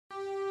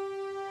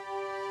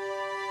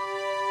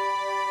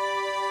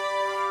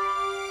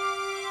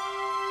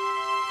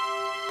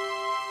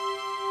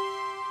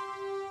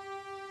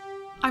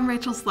I'm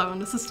Rachel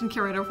Sloan, Assistant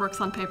Curator of Works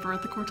on Paper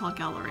at the Courtauld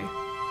Gallery.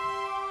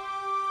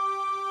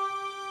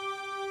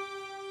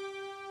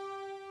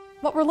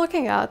 What we're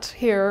looking at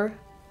here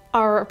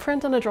are a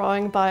print and a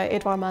drawing by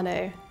Edouard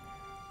Manet,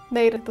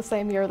 made the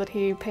same year that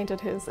he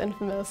painted his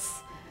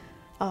infamous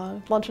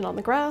Luncheon on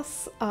the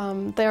Grass.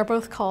 They are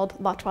both called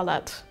La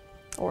Toilette,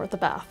 or The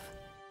Bath.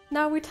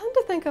 Now, we tend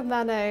to think of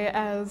Manet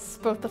as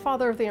both the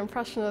father of the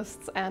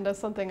Impressionists and as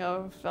something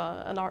of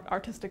an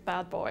artistic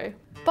bad boy.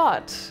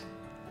 But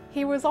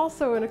he was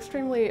also an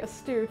extremely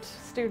astute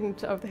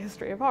student of the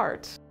history of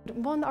art.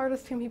 One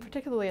artist whom he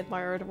particularly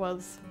admired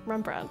was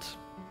Rembrandt.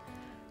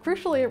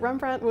 Crucially,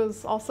 Rembrandt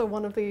was also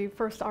one of the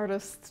first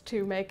artists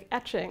to make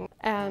etching,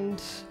 and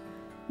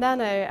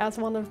Manet, as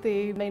one of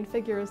the main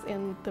figures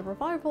in the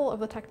revival of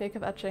the technique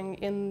of etching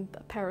in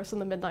Paris in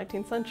the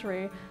mid-19th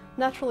century,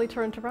 naturally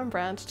turned to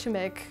Rembrandt to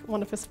make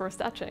one of his first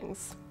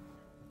etchings.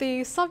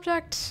 The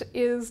subject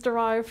is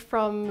derived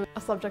from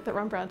a subject that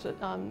Rembrandt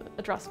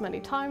addressed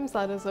many times,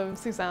 that is of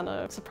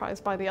Susanna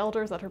surprised by the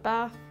elders at her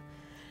bath,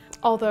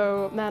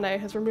 although Manet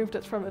has removed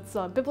it from its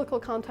biblical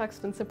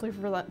context and simply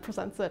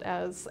presents it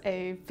as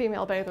a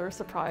female bather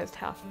surprised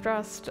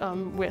half-dressed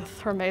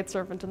with her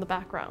maidservant in the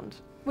background.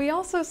 We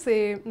also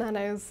see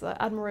Manet's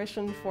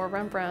admiration for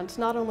Rembrandt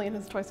not only in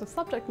his choice of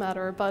subject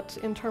matter, but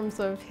in terms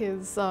of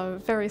his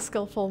very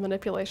skillful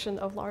manipulation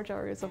of large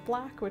areas of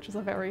black, which is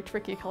a very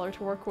tricky color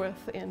to work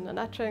with in an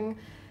etching,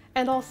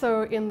 and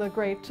also in the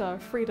great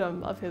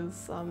freedom of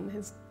his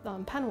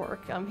pen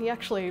work. He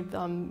actually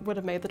would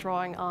have made the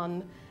drawing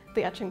on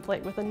the etching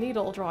plate with a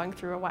needle drawing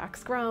through a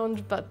wax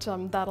ground, but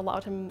that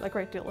allowed him a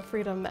great deal of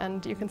freedom,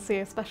 and you can see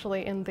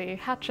especially in the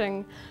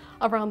hatching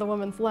around the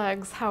woman's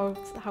legs how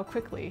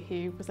quickly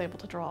he was able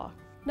to draw.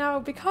 Now,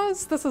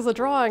 because this is a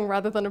drawing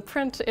rather than a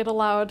print, it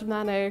allowed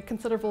Manet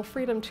considerable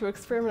freedom to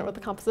experiment with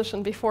the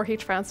composition before he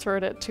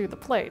transferred it to the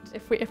plate.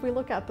 If we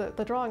look at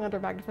the drawing under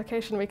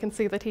magnification, we can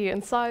see that he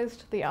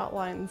incised the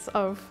outlines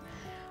of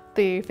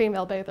the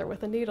female bather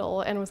with a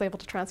needle and was able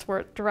to transfer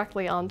it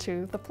directly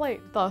onto the plate.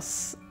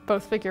 Thus,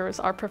 both figures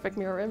are perfect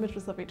mirror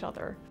images of each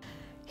other.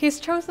 He's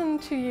chosen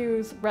to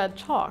use red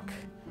chalk,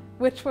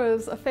 which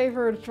was a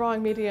favored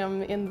drawing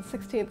medium in the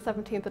 16th,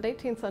 17th, and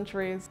 18th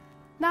centuries.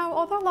 Now,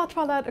 although La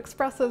Toilette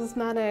expresses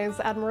Manet's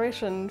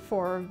admiration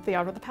for the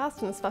art of the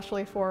past, and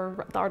especially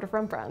for the art of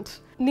Rembrandt,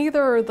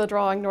 neither the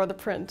drawing nor the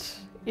print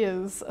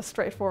is a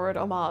straightforward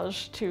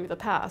homage to the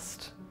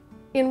past.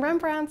 In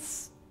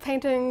Rembrandt's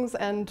paintings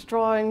and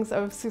drawings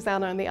of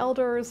Susanna and the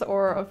elders,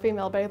 or of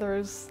female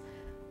bathers,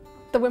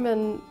 the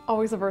women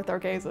always avert their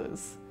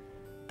gazes.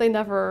 They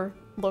never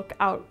look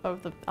out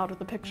of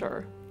the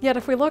picture. Yet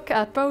if we look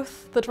at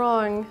both the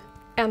drawing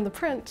and the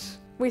print,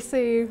 we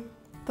see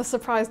the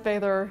surprised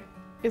bather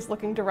is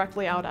looking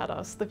directly out at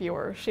us, the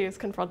viewer. She is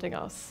confronting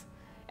us.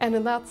 And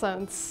in that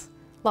sense,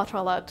 La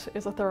Toilette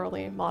is a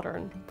thoroughly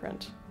modern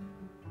print.